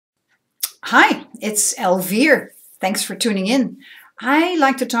Hi, it's Elvire. Thanks for tuning in. I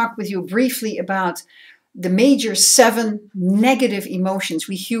like to talk with you briefly about the major 7 negative emotions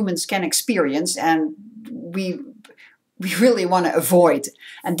we humans can experience and we really want to avoid.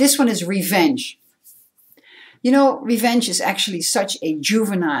 And this one is revenge. You know, revenge is actually such a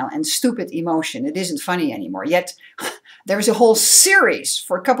juvenile and stupid emotion. It isn't funny anymore. Yet there's a whole series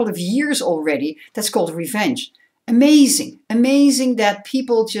for a couple of years already that's called Revenge. Amazing, amazing that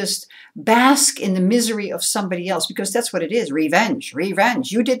people just bask in the misery of somebody else, because that's what it is. Revenge,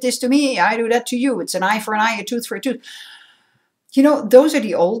 revenge. You did this to me, I do that to you. It's an eye for an eye, a tooth for a tooth. You know, those are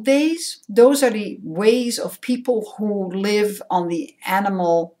the old days. Those are the ways of people who live on the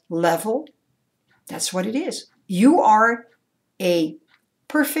animal level. That's what it is. You are a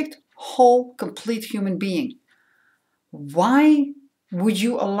perfect, whole, complete human being. Why would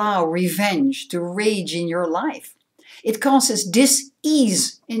you allow revenge to rage in your life? It causes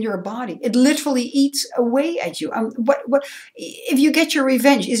dis-ease in your body. It literally eats away at you. What if you get your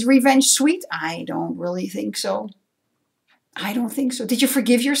revenge? Is revenge sweet? I don't really think so. I don't think so. Did you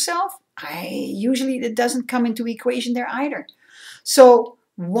forgive yourself? Usually it doesn't come into equation there either. So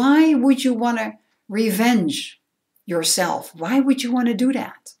why would you want to revenge yourself? Why would you want to do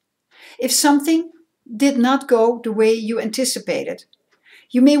that? If something did not go the way you anticipated,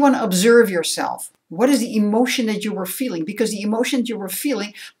 you may want to observe yourself. What is the emotion that you were feeling? Because the emotion you were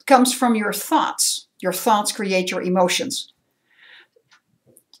feeling comes from your thoughts. Your thoughts create your emotions.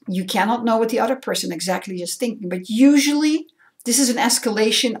 You cannot know what the other person exactly is thinking, but usually this is an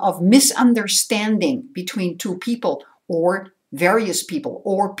escalation of misunderstanding between two people or various people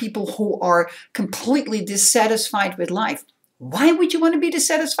or people who are completely dissatisfied with life. Why would you want to be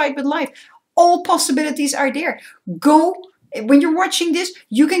dissatisfied with life? All possibilities are there. When you're watching this,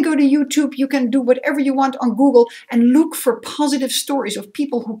 you can go to YouTube, you can do whatever you want on Google and look for positive stories of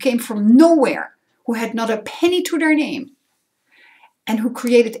people who came from nowhere, who had not a penny to their name, and who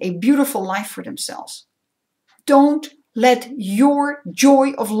created a beautiful life for themselves. Don't let your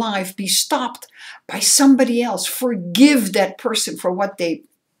joy of life be stopped by somebody else. Forgive that person for what they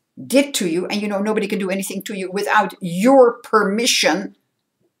did to you, and you know nobody can do anything to you without your permission.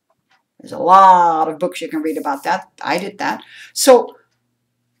 There's a lot of books you can read about that. I did that. So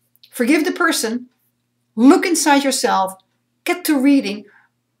forgive the person, look inside yourself, get to reading,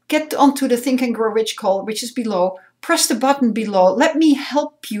 get onto the Think and Grow Rich call, which is below. Press the button below. Let me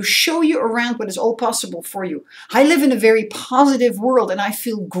help you, show you around what is all possible for you. I live in a very positive world and I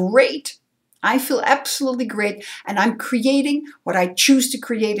feel great. I feel absolutely great, and I'm creating what I choose to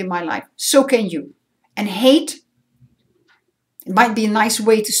create in my life. So can you. And hate, it might be a nice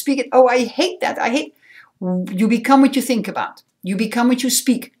way to speak it. Oh, I hate that. I hate. You become what you think about. You become what you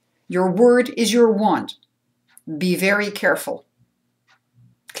speak. Your word is your wand. Be very careful.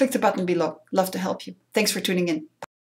 Click the button below. Love to help you. Thanks for tuning in.